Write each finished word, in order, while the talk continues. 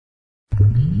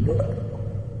Hey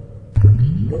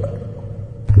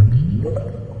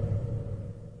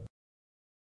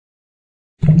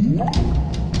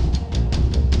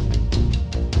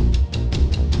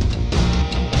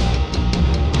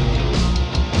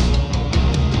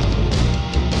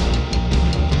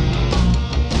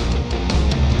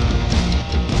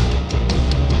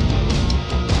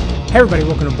everybody,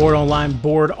 welcome to Board Online,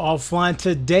 Board Offline.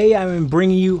 Today I'm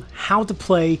bringing you how to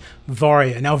play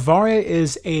Varia. Now Varia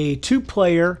is a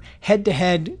two-player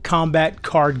head-to-head combat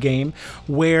card game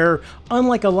where,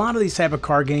 unlike a lot of these type of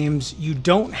card games, you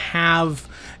don't have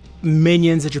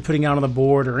minions that you're putting out on the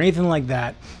board or anything like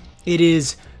that. It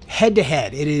is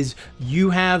head-to-head. It is you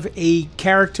have a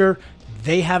character,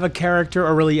 they have a character,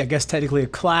 or really I guess technically a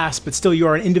class, but still you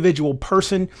are an individual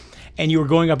person. And you are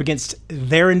going up against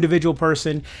their individual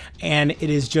person, and it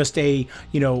is just a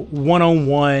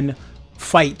one-on-one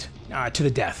fight to the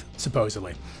death,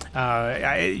 supposedly.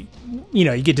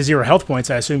 You get to 0 health points.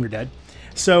 I assume you're dead.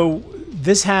 So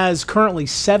this has currently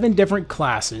 7 different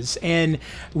classes, and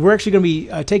we're actually going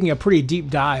to be taking a pretty deep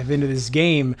dive into this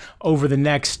game over the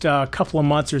next couple of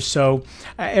months or so.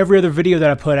 Every other video that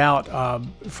I put out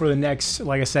for the next,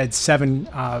 like I said, 7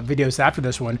 videos after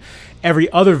this one,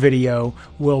 every other video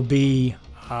will be,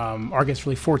 or I guess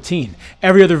really 14.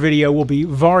 Every other video will be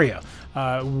Varia.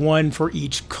 One for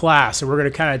each class. So we're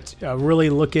going to kind of really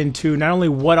look into not only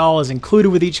what all is included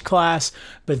with each class,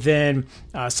 but then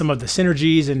some of the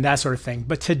synergies and that sort of thing.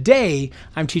 But today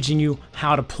I'm teaching you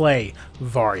how to play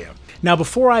Varia. Now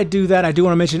before I do that, I do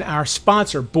want to mention our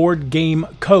sponsor, Board Game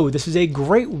Co. This is a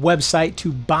great website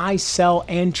to buy, sell,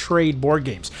 and trade board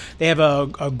games. They have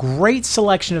a great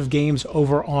selection of games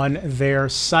over on their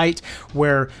site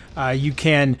where you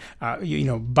can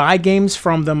buy games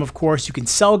from them, of course. You can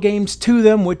sell games to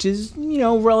them, which is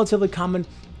relatively common.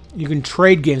 You can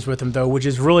trade games with them, though, which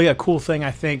is really a cool thing,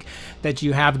 I think, that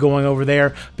you have going over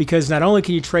there, because not only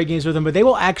can you trade games with them, but they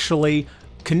will actually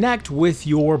connect with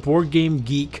your Board Game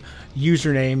Geek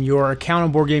username, your account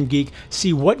on Board Game Geek,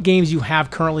 see what games you have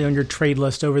currently on your trade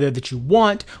list over there that you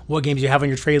want, what games you have on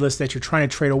your trade list that you're trying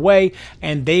to trade away,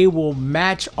 and they will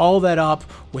match all that up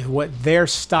with what their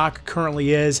stock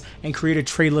currently is and create a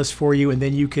trade list for you, and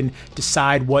then you can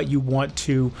decide what you want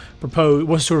to propose,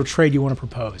 what sort of trade you want to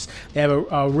propose. They have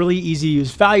a really easy to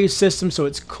use value system, so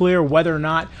it's clear whether or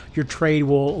not your trade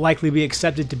will likely be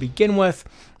accepted to begin with.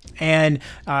 And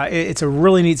it's a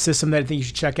really neat system that I think you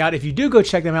should check out. If you do go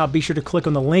check them out, be sure to click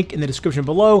on the link in the description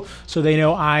below so they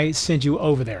know I sent you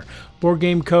over there. Board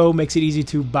Game Co. makes it easy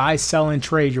to buy, sell, and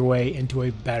trade your way into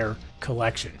a better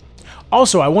collection.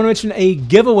 Also, I want to mention a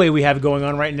giveaway we have going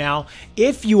on right now.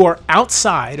 If you are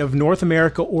outside of North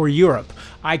America or Europe,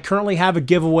 I currently have a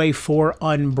giveaway for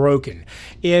Unbroken.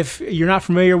 If you're not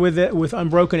familiar with it, with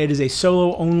Unbroken, it is a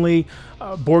solo-only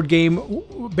board game,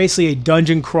 basically a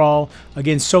dungeon crawl,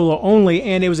 again, solo only,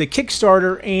 and it was a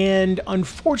Kickstarter, and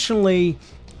unfortunately,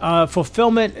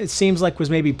 fulfillment, it seems like,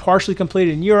 was maybe partially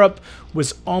completed in Europe,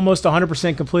 was almost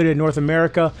 100% completed in North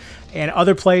America, and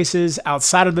other places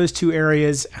outside of those 2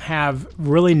 areas have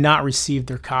really not received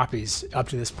their copies up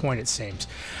to this point, it seems.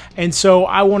 And so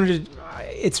I wanted to,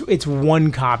 it's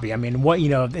 1 copy. I mean,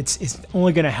 it's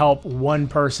only going to help 1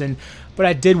 person, but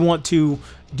I did want to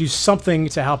do something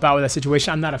to help out with that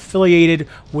situation. I'm not affiliated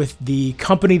with the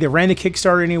company that ran the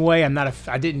Kickstarter anyway.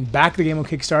 I didn't back the game on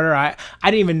Kickstarter. I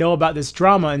didn't even know about this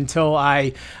drama until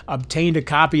I obtained a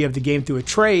copy of the game through a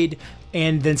trade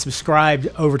and then subscribed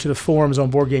over to the forums on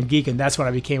Board Game Geek, and that's when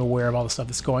I became aware of all the stuff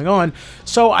that's going on.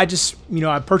 So I just,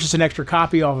 I purchased an extra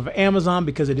copy off of Amazon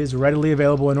because it is readily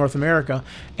available in North America,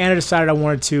 and I decided I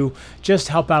wanted to just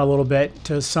help out a little bit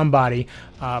to somebody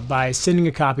by sending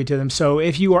a copy to them. So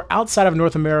if you are outside of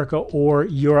North America or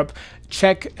Europe,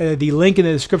 check the link in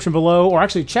the description below, or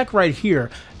actually check right here.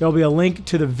 There'll be a link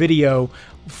to the video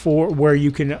for where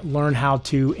you can learn how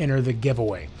to enter the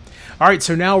giveaway. All right,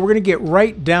 so now we're going to get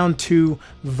right down to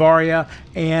Varia,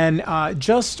 and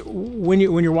just when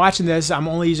you're watching this, I'm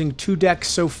only using 2 decks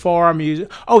so far.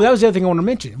 Oh, that was the other thing I want to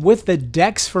mention. With the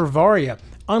decks for Varia,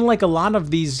 unlike a lot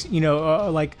of these,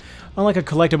 unlike a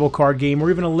collectible card game or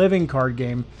even a living card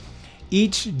game,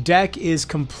 each deck is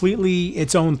completely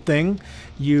its own thing.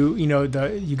 You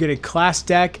get a class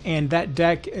deck, and that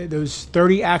deck, those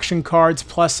 30 action cards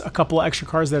plus a couple of extra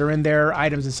cards that are in there,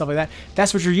 items and stuff like that,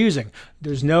 that's what you're using.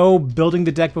 There's no building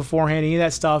the deck beforehand, any of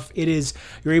that stuff.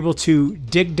 You're able to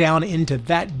dig down into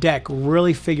that deck,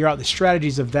 really figure out the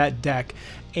strategies of that deck,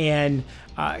 and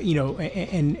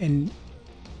and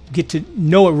get to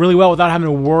know it really well without having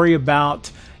to worry about,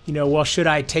 well, should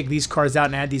I take these cards out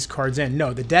and add these cards in?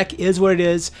 No, the deck is what it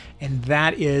is, and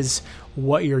that is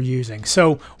what you're using.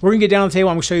 So we're gonna get down to the table.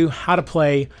 I'm gonna show you how to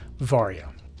play Varia.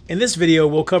 In this video,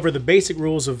 we'll cover the basic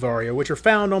rules of Varia, which are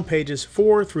found on pages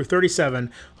 4 through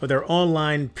 37 of their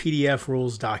online PDF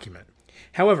rules document.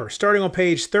 However, starting on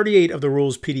page 38 of the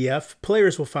rules PDF,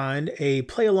 players will find a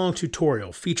play-along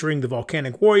tutorial featuring the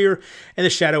Volcanic Warrior and the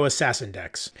Shadow Assassin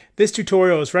decks. This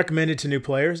tutorial is recommended to new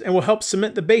players and will help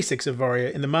cement the basics of Varia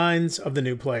in the minds of the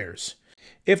new players.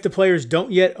 If the players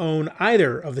don't yet own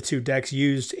either of the two decks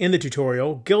used in the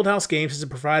tutorial, Guildhouse Games has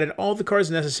provided all the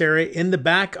cards necessary in the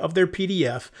back of their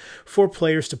PDF for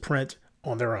players to print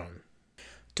on their own.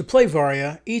 To play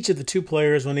Varia, each of the two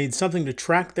players will need something to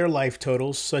track their life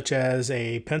totals, such as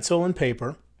a pencil and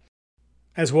paper,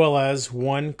 as well as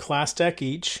one class deck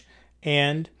each,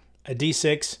 and a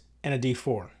D6 and a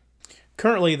D4.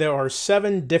 Currently, there are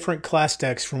 7 different class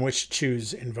decks from which to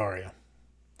choose in Varia.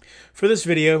 For this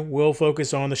video, we'll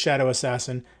focus on the Shadow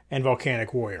Assassin and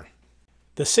Volcanic Warrior.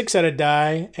 The 6-sided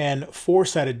die and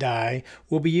 4-sided die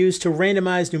will be used to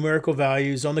randomize numerical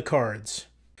values on the cards.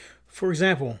 For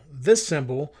example, this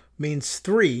symbol means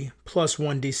 3 plus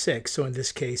 1d6, so in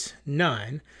this case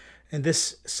 9, and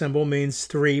this symbol means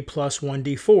 3 plus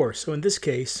 1d4, so in this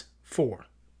case 4.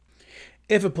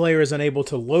 If a player is unable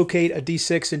to locate a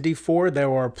d6 and d4,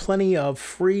 there are plenty of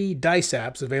free dice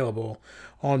apps available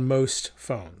on most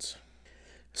phones.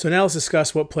 So now let's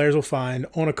discuss what players will find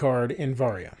on a card in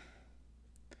Varia.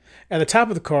 At the top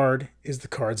of the card is the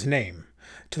card's name.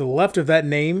 To the left of that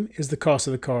name is the cost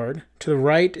of the card. To the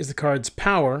right is the card's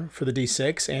power for the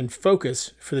d6 and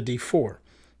focus for the d4.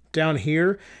 Down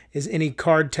here is any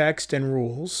card text and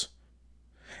rules.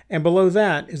 And below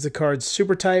that is the card's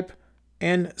supertype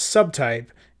and subtype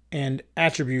and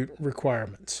attribute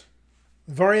requirements.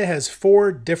 Varia has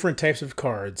 4 different types of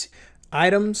cards: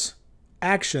 items,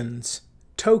 actions,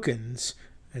 tokens,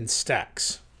 and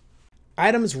stacks.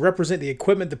 Items represent the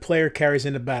equipment the player carries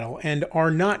into battle and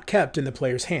are not kept in the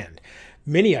player's hand.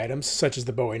 Many items, such as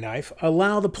the Bowie knife,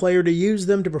 allow the player to use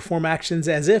them to perform actions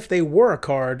as if they were a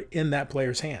card in that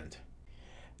player's hand.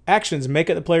 Actions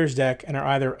make up the player's deck and are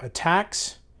either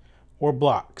attacks or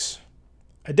blocks.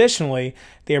 Additionally,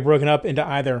 they are broken up into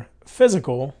either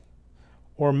physical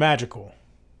or magical.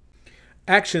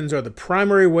 Actions are the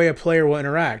primary way a player will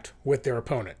interact with their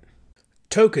opponent.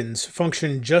 Tokens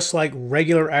function just like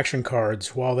regular action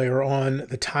cards while they are on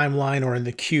the timeline or in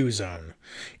the queue zone.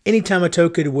 Anytime a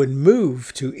token would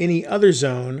move to any other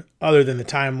zone other than the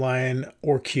timeline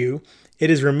or queue, it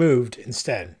is removed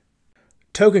instead.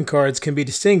 Token cards can be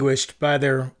distinguished by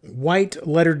their white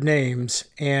lettered names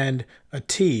and a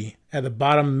T at the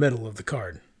bottom middle of the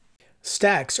card.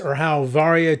 Stacks are how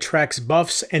Varia tracks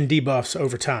buffs and debuffs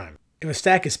over time. If a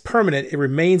stack is permanent, it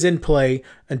remains in play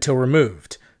until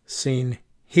removed, seen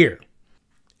here.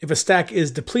 If a stack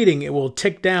is depleting, it will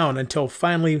tick down until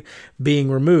finally being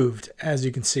removed, as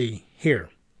you can see here.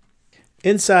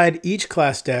 Inside each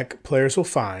class deck, players will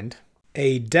find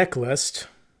a deck list,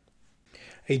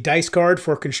 a dice card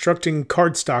for constructing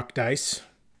cardstock dice,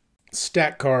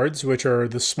 stack cards, which are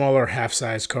the smaller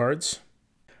half-size cards,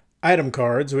 item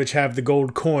cards, which have the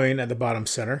gold coin at the bottom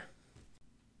center,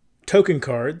 token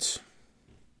cards,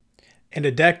 and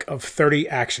a deck of 30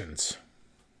 actions.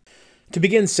 To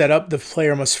begin setup, the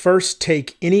player must first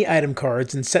take any item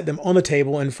cards and set them on the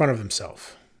table in front of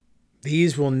himself.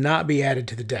 These will not be added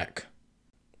to the deck.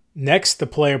 Next, the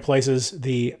player places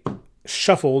the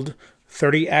shuffled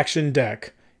 30 action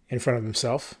deck in front of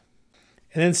himself,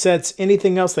 and then sets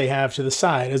anything else they have to the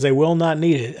side, as they will not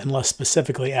need it unless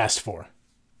specifically asked for.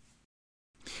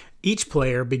 Each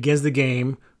player begins the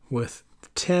game with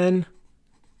 10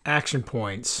 action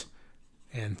points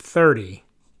and 30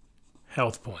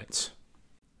 health points.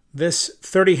 This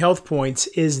 30 health points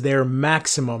is their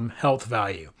maximum health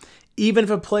value. Even if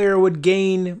a player would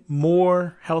gain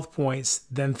more health points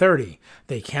than 30,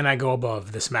 they cannot go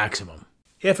above this maximum.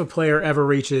 If a player ever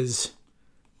reaches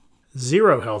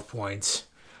 0 health points,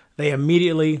 they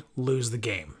immediately lose the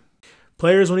game.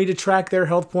 Players will need to track their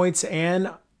health points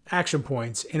and action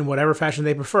points in whatever fashion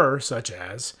they prefer, such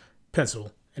as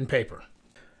pencil and paper.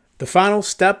 The final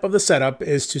step of the setup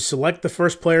is to select the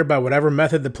first player by whatever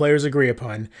method the players agree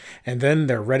upon, and then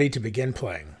they're ready to begin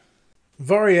playing.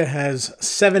 Varia has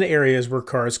 7 areas where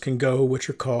cards can go, which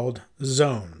are called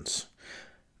zones.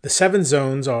 The 7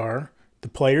 zones are the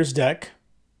player's deck.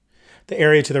 The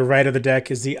area to the right of the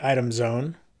deck is the item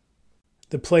zone.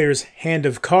 The player's hand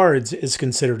of cards is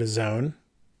considered a zone.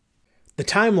 The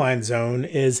timeline zone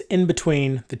is in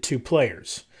between the 2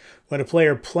 players. When a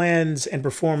player plans and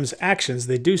performs actions,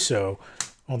 they do so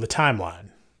on the timeline.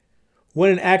 When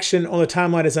an action on the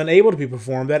timeline is unable to be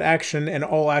performed, that action and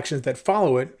all actions that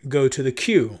follow it go to the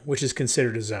queue, which is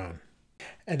considered a zone.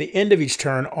 At the end of each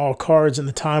turn, all cards in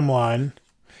the timeline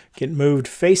get moved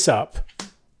face up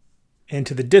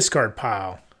into the discard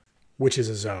pile, which is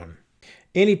a zone.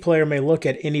 Any player may look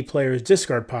at any player's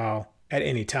discard pile at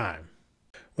any time.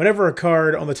 Whenever a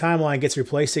card on the timeline gets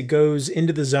replaced, it goes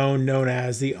into the zone known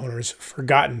as the owner's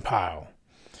forgotten pile.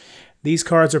 These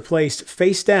cards are placed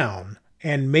face down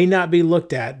and may not be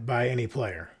looked at by any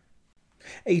player.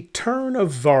 A turn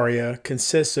of Varia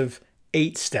consists of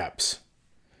 8 steps: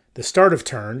 the start of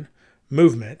turn,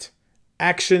 movement,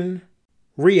 action,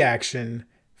 reaction,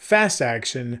 fast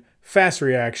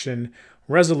reaction,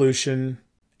 resolution,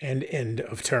 and end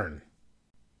of turn.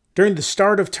 During the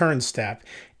start of turn step,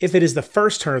 if it is the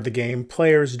first turn of the game,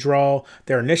 players draw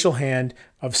their initial hand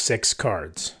of 6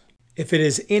 cards. If it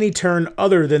is any turn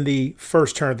other than the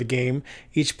first turn of the game,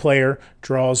 each player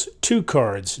draws 2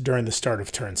 cards during the start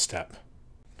of turn step.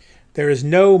 There is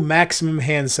no maximum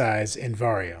hand size in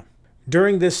Varia.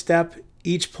 During this step,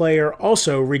 each player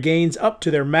also regains up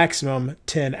to their maximum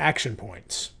 10 action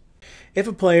points. If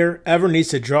a player ever needs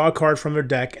to draw a card from their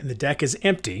deck and the deck is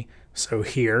empty, so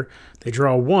here they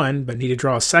draw 1 but need to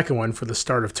draw a second one for the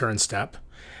start of turn step,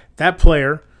 that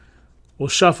player will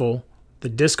shuffle the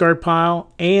discard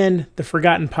pile and the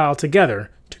forgotten pile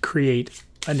together to create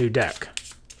a new deck,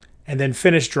 and then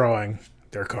finish drawing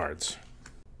their cards.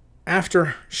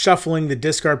 After shuffling the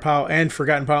discard pile and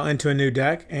forgotten pile into a new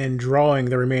deck and drawing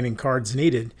the remaining cards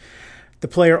needed, the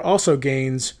player also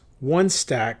gains 1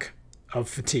 stack of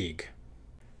fatigue.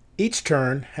 Each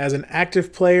turn has an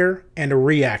active player and a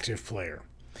reactive player.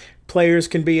 Players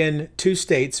can be in 2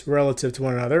 states relative to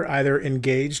one another, either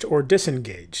engaged or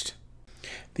disengaged.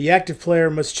 The active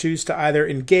player must choose to either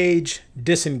engage,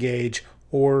 disengage,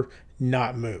 or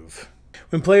not move.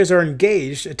 When players are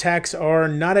engaged, attacks are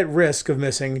not at risk of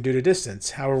missing due to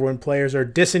distance. However, when players are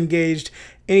disengaged,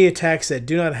 any attacks that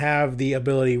do not have the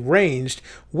ability ranged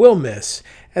will miss,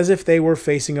 as if they were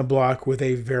facing a block with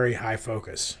a very high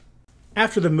focus.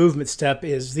 After the movement step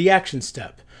is the action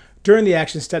step. During the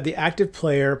action step, the active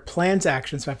player plans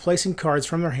actions by placing cards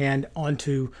from their hand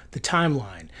onto the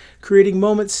timeline, creating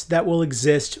moments that will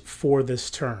exist for this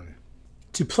turn.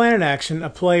 To plan an action, a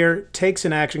player takes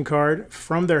an action card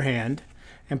from their hand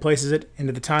and places it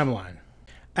into the timeline.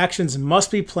 Actions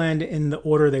must be planned in the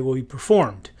order they will be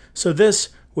performed. So this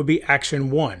would be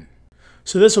action 1.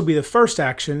 So this will be the first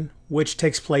action, which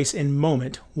takes place in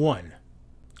moment 1.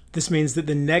 This means that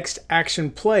the next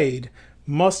action played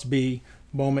must be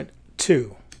moment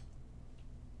 2,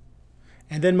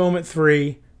 and then moment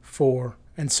 3, 4,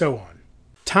 and so on.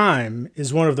 Time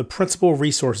is one of the principal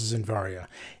resources in Varia.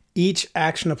 Each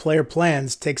action a player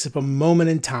plans takes up a moment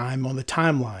in time on the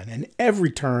timeline, and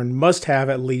every turn must have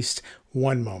at least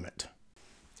 1 moment.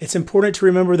 It's important to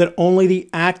remember that only the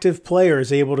active player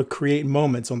is able to create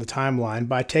moments on the timeline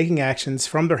by taking actions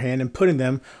from their hand and putting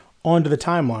them onto the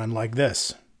timeline like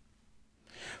this.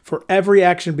 For every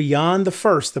action beyond the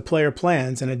first the player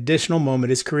plans, an additional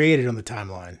moment is created on the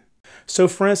timeline. So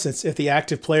for instance, if the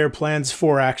active player plans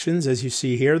 4 actions, as you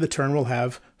see here, the turn will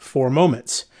have 4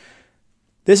 moments.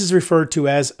 This is referred to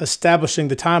as establishing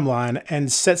the timeline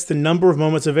and sets the number of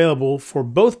moments available for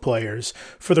both players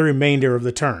for the remainder of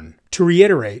the turn. To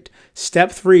reiterate,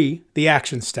 step 3, the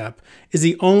action step, is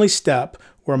the only step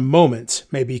where moments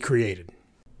may be created.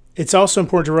 It's also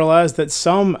important to realize that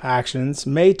some actions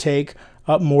may take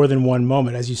up more than 1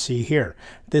 moment, as you see here.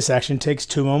 This action takes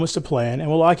 2 moments to plan and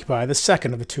will occupy the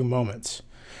second of the 2 moments.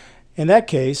 In that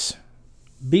case,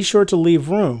 be sure to leave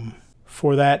room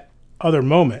for that other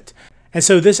moment. And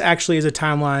so this actually is a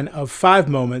timeline of 5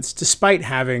 moments despite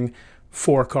having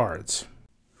 4 cards.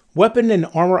 Weapon and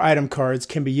armor item cards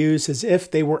can be used as if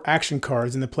they were action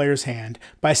cards in the player's hand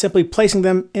by simply placing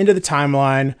them into the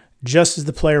timeline just as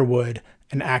the player would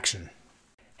an action.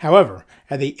 However,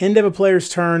 at the end of a player's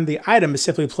turn, the item is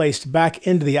simply placed back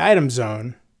into the item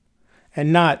zone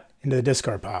and not into the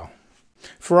discard pile.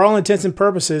 For all intents and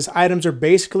purposes, items are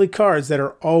basically cards that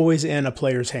are always in a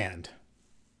player's hand.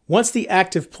 Once the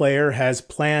active player has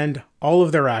planned all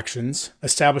of their actions,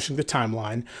 establishing the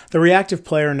timeline, the reactive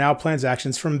player now plans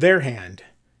actions from their hand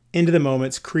into the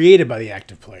moments created by the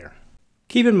active player.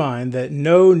 Keep in mind that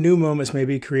no new moments may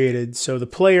be created, so the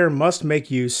player must make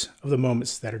use of the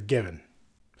moments that are given.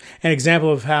 An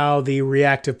example of how the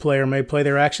reactive player may play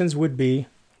their actions would be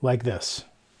like this.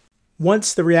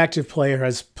 Once the reactive player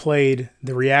has played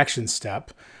the reaction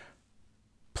step,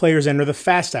 players enter the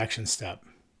fast action step.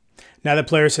 Now that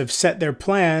players have set their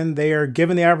plan, they are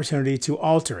given the opportunity to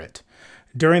alter it.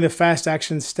 During the fast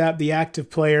action step, the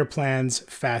active player plans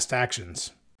fast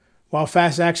actions. While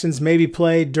fast actions may be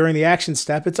played during the action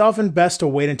step, it's often best to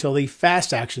wait until the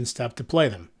fast action step to play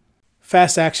them.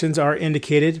 Fast actions are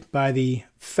indicated by the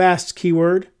fast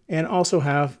keyword and also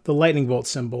have the lightning bolt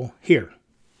symbol here.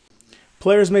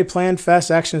 Players may plan fast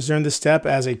actions during this step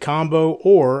as a combo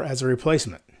or as a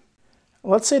replacement.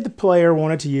 Let's say the player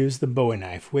wanted to use the Bowie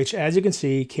knife, which as you can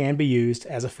see can be used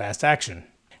as a fast action,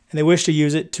 and they wish to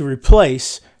use it to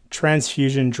replace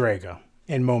Transfusion Draga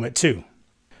in moment 2.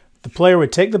 The player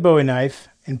would take the Bowie knife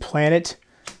and plant it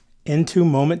into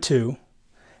moment 2,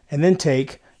 and then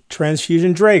take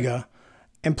Transfusion Draga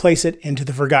and place it into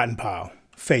the forgotten pile,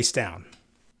 face down.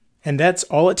 And that's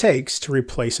all it takes to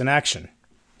replace an action.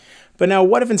 But now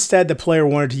what if instead the player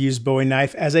wanted to use Bowie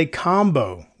knife as a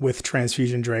combo with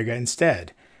Transfusion Draga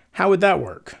instead? How would that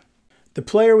work? The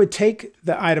player would take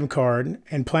the item card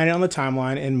and plant it on the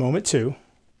timeline in moment 2,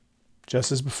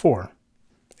 just as before,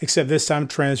 except this time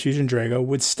Transfusion Draga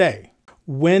would stay.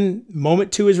 When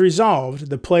moment 2 is resolved,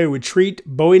 the player would treat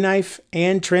Bowie knife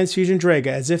and Transfusion Draga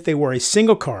as if they were a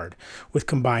single card with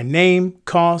combined name,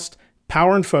 cost,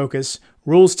 power and focus,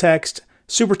 rules text,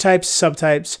 super types,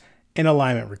 subtypes, and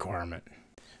alignment requirement.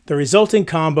 The resulting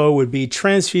combo would be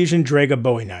Transfusion Draga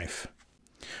Bowie knife.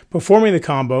 Performing the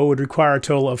combo would require a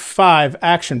total of 5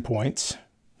 action points,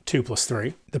 2 plus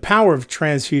 3. The power of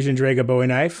Transfusion Draga Bowie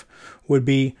knife would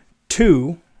be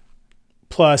 2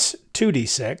 plus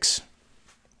 2d6.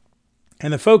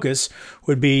 And the focus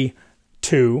would be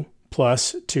 2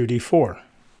 plus 2d4.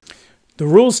 The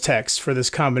rules text for this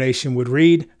combination would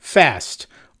read, fast.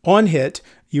 On hit,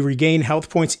 you regain health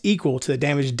points equal to the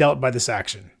damage dealt by this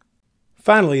action.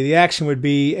 Finally, the action would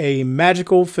be a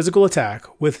magical physical attack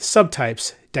with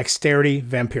subtypes Dexterity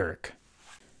Vampiric.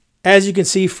 As you can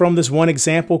see from this one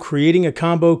example, creating a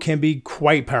combo can be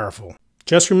quite powerful.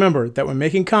 Just remember that when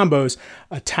making combos,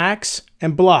 attacks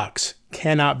and blocks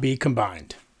cannot be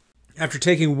combined. After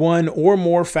taking one or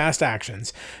more fast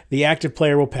actions, the active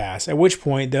player will pass, at which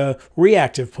point the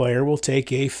reactive player will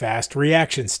take a fast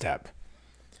reaction step.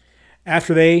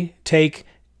 After they take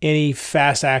any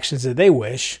fast actions that they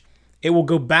wish, it will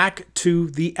go back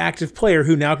to the active player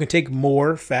who now can take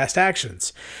more fast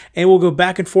actions. And we'll go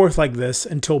back and forth like this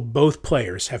until both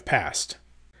players have passed.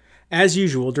 As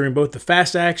usual, during both the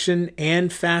fast action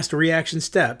and fast reaction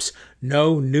steps,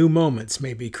 no new moments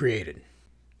may be created.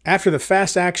 After the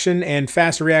fast action and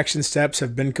fast reaction steps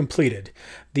have been completed,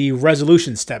 the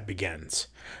resolution step begins.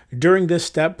 During this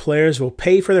step, players will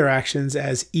pay for their actions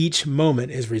as each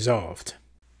moment is resolved.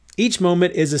 Each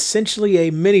moment is essentially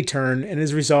a mini-turn and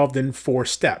is resolved in 4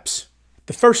 steps.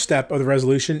 The first step of the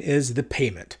resolution is the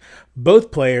payment.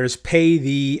 Both players pay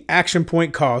the action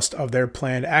point cost of their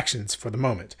planned actions for the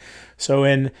moment. So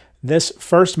in this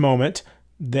first moment,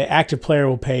 the active player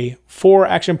will pay 4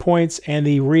 action points and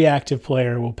the reactive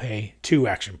player will pay 2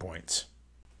 action points.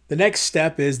 The next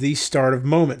step is the start of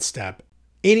moment step.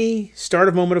 Any start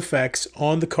of moment effects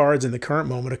on the cards in the current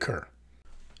moment occur.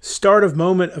 Start of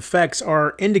moment effects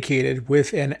are indicated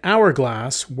with an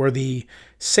hourglass where the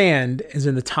sand is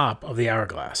in the top of the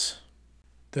hourglass.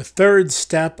 The third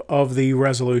step of the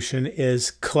resolution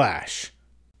is clash.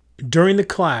 During the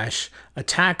clash,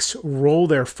 attacks roll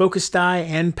their focus die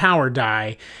and power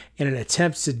die in an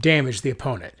attempt to damage the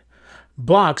opponent.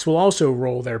 Blocks will also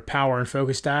roll their power and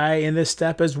focus die in this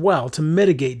step as well to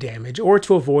mitigate damage or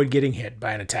to avoid getting hit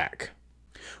by an attack.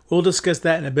 We'll discuss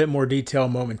that in a bit more detail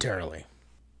momentarily.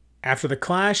 After the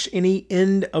clash, any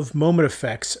end of moment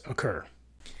effects occur.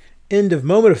 End of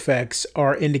moment effects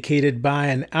are indicated by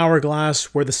an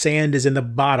hourglass where the sand is in the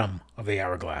bottom of the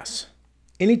hourglass.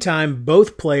 Anytime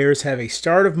both players have a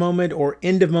start of moment or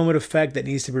end of moment effect that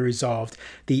needs to be resolved,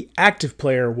 the active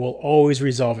player will always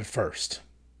resolve it first.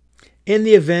 In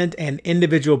the event an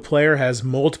individual player has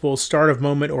multiple start of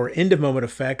moment or end of moment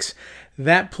effects,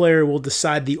 that player will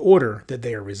decide the order that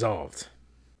they are resolved.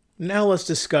 Now let's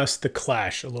discuss the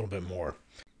clash a little bit more.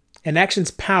 An action's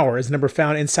power is a number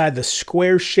found inside the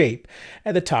square shape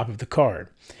at the top of the card.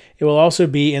 It will also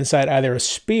be inside either a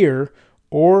spear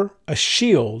or a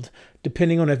shield,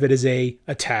 depending on if it is an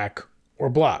attack or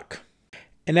block.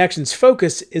 An action's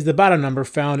focus is the bottom number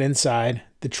found inside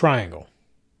the triangle.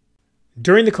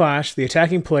 During the clash, the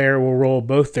attacking player will roll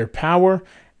both their power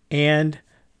and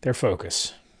their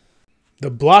focus.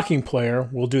 The blocking player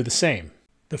will do the same.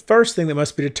 The first thing that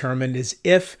must be determined is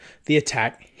if the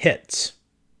attack hits.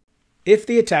 If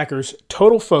the attacker's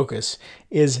total focus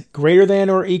is greater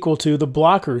than or equal to the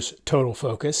blocker's total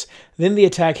focus, then the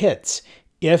attack hits.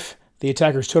 If the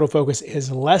attacker's total focus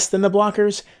is less than the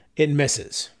blocker's, it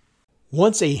misses.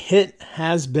 Once a hit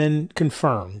has been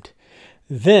confirmed,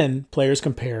 then players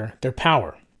compare their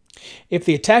power. If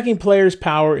the attacking player's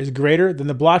power is greater than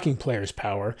the blocking player's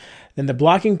power, then the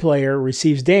blocking player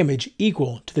receives damage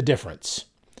equal to the difference.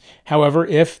 However,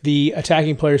 if the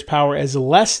attacking player's power is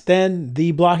less than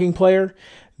the blocking player,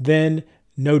 then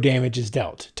no damage is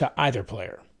dealt to either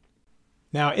player.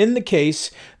 Now, in the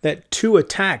case that two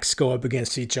attacks go up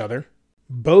against each other,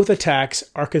 both attacks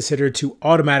are considered to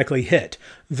automatically hit,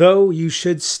 though you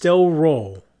should still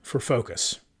roll for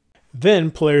focus.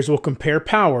 Then players will compare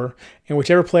power, and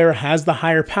whichever player has the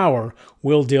higher power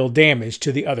will deal damage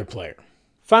to the other player.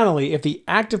 Finally, if the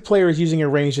active player is using a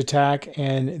ranged attack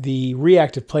and the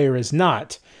reactive player is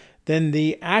not, then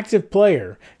the active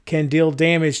player can deal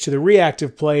damage to the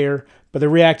reactive player, but the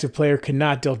reactive player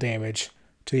cannot deal damage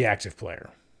to the active player.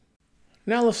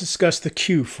 Now let's discuss the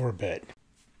queue for a bit.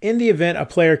 In the event a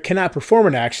player cannot perform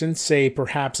an action, say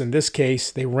perhaps in this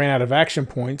case they ran out of action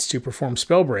points to perform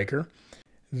Spellbreaker,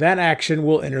 that action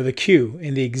will enter the queue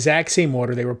in the exact same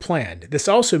order they were planned. This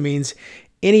also means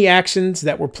any actions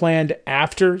that were planned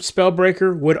after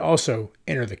Spellbreaker would also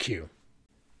enter the queue.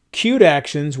 Queued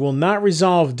actions will not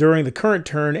resolve during the current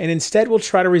turn and instead will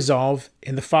try to resolve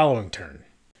in the following turn.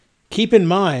 Keep in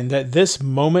mind that this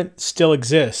moment still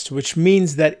exists, which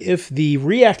means that if the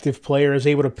reactive player is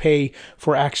able to pay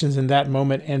for actions in that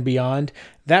moment and beyond,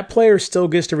 that player still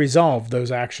gets to resolve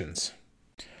those actions.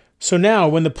 So now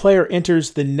when the player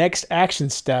enters the next action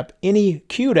step, any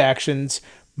queued actions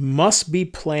must be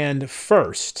planned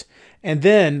first, and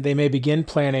then they may begin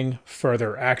planning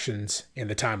further actions in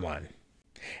the timeline.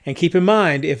 And keep in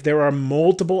mind, if there are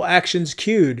multiple actions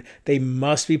queued, they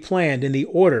must be planned in the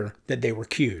order that they were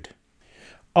queued.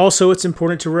 Also, it's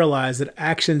important to realize that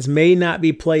actions may not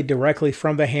be played directly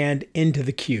from the hand into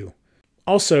the queue.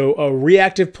 Also, a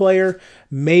reactive player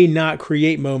may not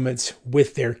create moments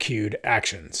with their queued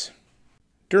actions.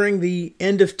 During the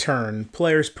end of turn,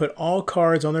 players put all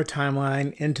cards on their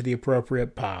timeline into the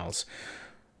appropriate piles.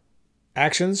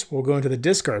 Actions will go into the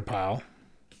discard pile,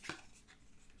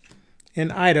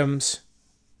 and items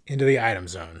into the item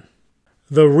zone.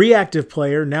 The reactive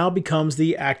player now becomes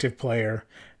the active player,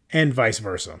 and vice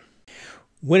versa.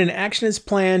 When an action is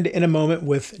planned in a moment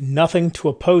with nothing to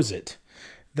oppose it,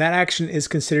 that action is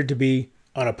considered to be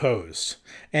unopposed.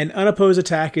 An unopposed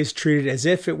attack is treated as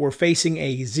if it were facing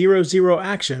a 0-0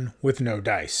 action with no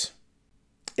dice.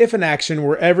 If an action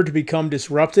were ever to become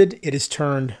disrupted, it is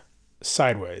turned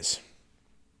sideways.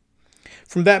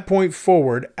 From that point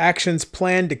forward, actions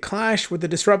planned to clash with the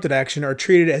disrupted action are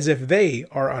treated as if they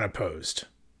are unopposed.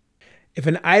 If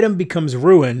an item becomes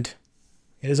ruined,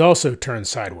 it is also turned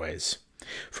sideways.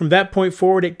 From that point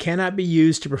forward, it cannot be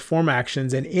used to perform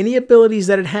actions, and any abilities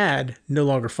that it had no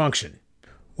longer function.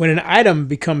 When an item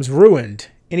becomes ruined,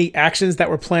 any actions that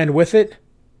were planned with it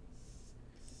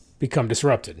become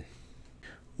disrupted.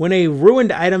 When a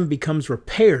ruined item becomes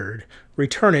repaired,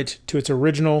 return it to its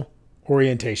original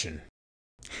orientation.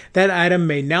 That item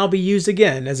may now be used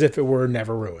again as if it were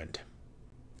never ruined.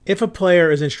 If a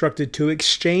player is instructed to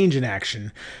exchange an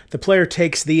action, the player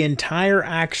takes the entire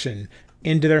action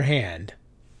into their hand,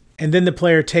 and then the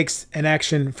player takes an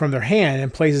action from their hand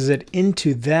and places it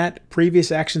into that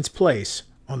previous action's place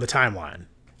on the timeline.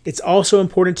 It's also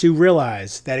important to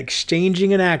realize that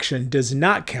exchanging an action does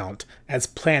not count as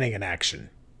planning an action.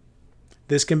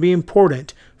 This can be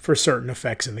important for certain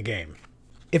effects in the game.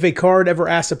 If a card ever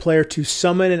asks a player to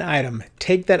summon an item,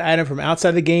 take that item from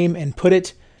outside the game and put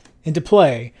it into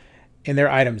play in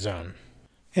their item zone.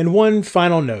 And one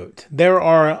final note, there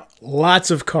are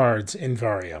lots of cards in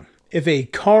Varia. If a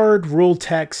card rule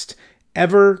text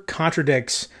ever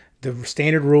contradicts the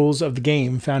standard rules of the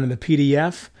game found in the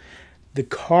PDF, the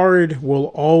card will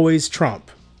always trump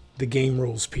the game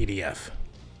rules PDF.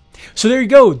 So there you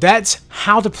go. That's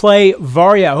how to play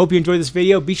Varia. I hope you enjoyed this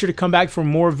video. Be sure to come back for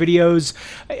more videos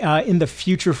in the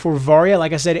future for Varia.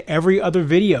 Like I said, every other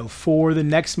video for the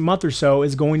next month or so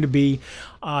is going to be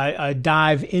a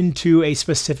dive into a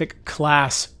specific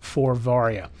class for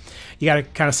Varia. You got to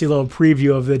kind of see a little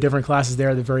preview of the different classes there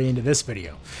at the very end of this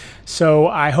video. So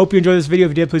I hope you enjoyed this video.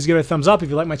 If you did, please give it a thumbs up. If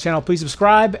you like my channel, please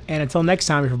subscribe. And until next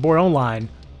time, if you're bored online,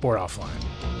 bored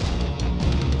offline.